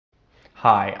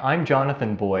Hi, I'm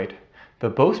Jonathan Boyd. The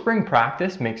Bowspring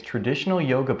practice makes traditional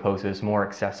yoga poses more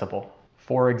accessible.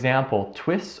 For example,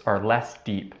 twists are less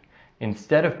deep.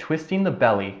 Instead of twisting the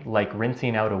belly like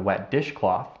rinsing out a wet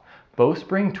dishcloth,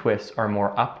 Bowspring twists are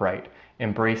more upright,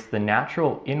 embrace the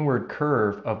natural inward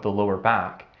curve of the lower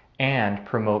back, and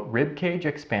promote ribcage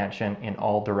expansion in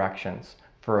all directions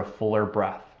for a fuller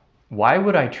breath. Why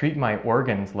would I treat my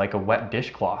organs like a wet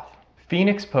dishcloth?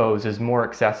 Phoenix pose is more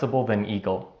accessible than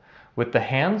eagle. With the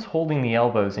hands holding the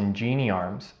elbows in genie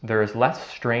arms, there is less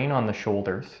strain on the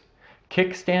shoulders.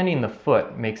 Kickstanding the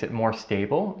foot makes it more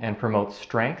stable and promotes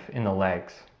strength in the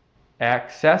legs.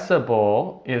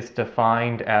 Accessible is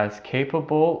defined as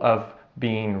capable of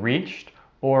being reached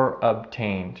or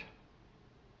obtained.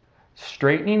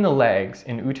 Straightening the legs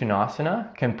in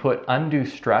Uttanasana can put undue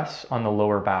stress on the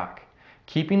lower back.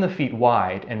 Keeping the feet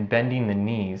wide and bending the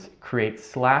knees creates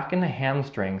slack in the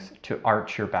hamstrings to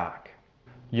arch your back.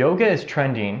 Yoga is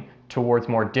trending towards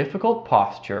more difficult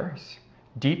postures,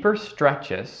 deeper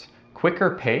stretches,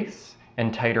 quicker pace,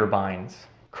 and tighter binds.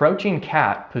 Crouching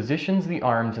cat positions the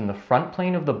arms in the front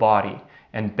plane of the body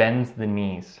and bends the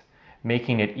knees,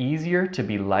 making it easier to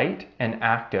be light and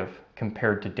active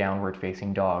compared to downward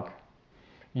facing dog.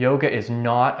 Yoga is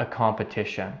not a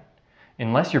competition.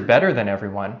 Unless you're better than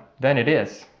everyone, then it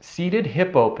is. Seated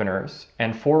hip openers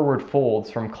and forward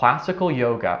folds from classical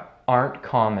yoga aren't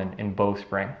common in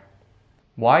Bowspring.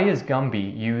 Why is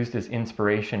Gumby used as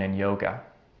inspiration in yoga?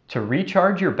 To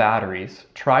recharge your batteries,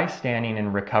 try standing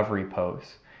in recovery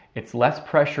pose. It's less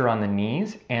pressure on the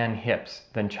knees and hips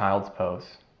than child's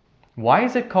pose. Why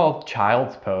is it called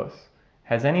child's pose?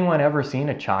 Has anyone ever seen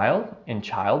a child in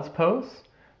child's pose?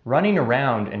 Running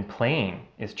around and playing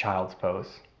is child's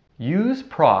pose. Use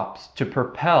props to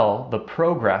propel the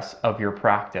progress of your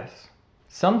practice.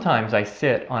 Sometimes I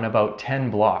sit on about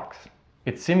 10 blocks.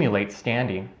 It simulates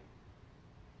standing.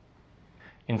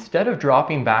 Instead of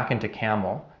dropping back into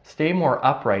camel, stay more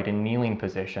upright in kneeling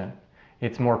position.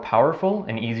 It's more powerful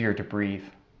and easier to breathe.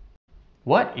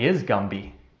 What is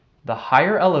Gumby? The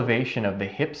higher elevation of the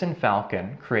hips in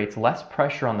falcon creates less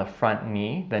pressure on the front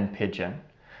knee than pigeon.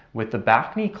 With the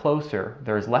back knee closer,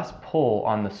 there is less pull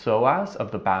on the psoas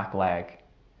of the back leg.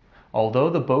 Although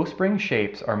the Bowspring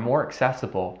shapes are more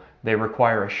accessible, they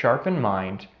require a sharpened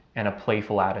mind and a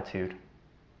playful attitude.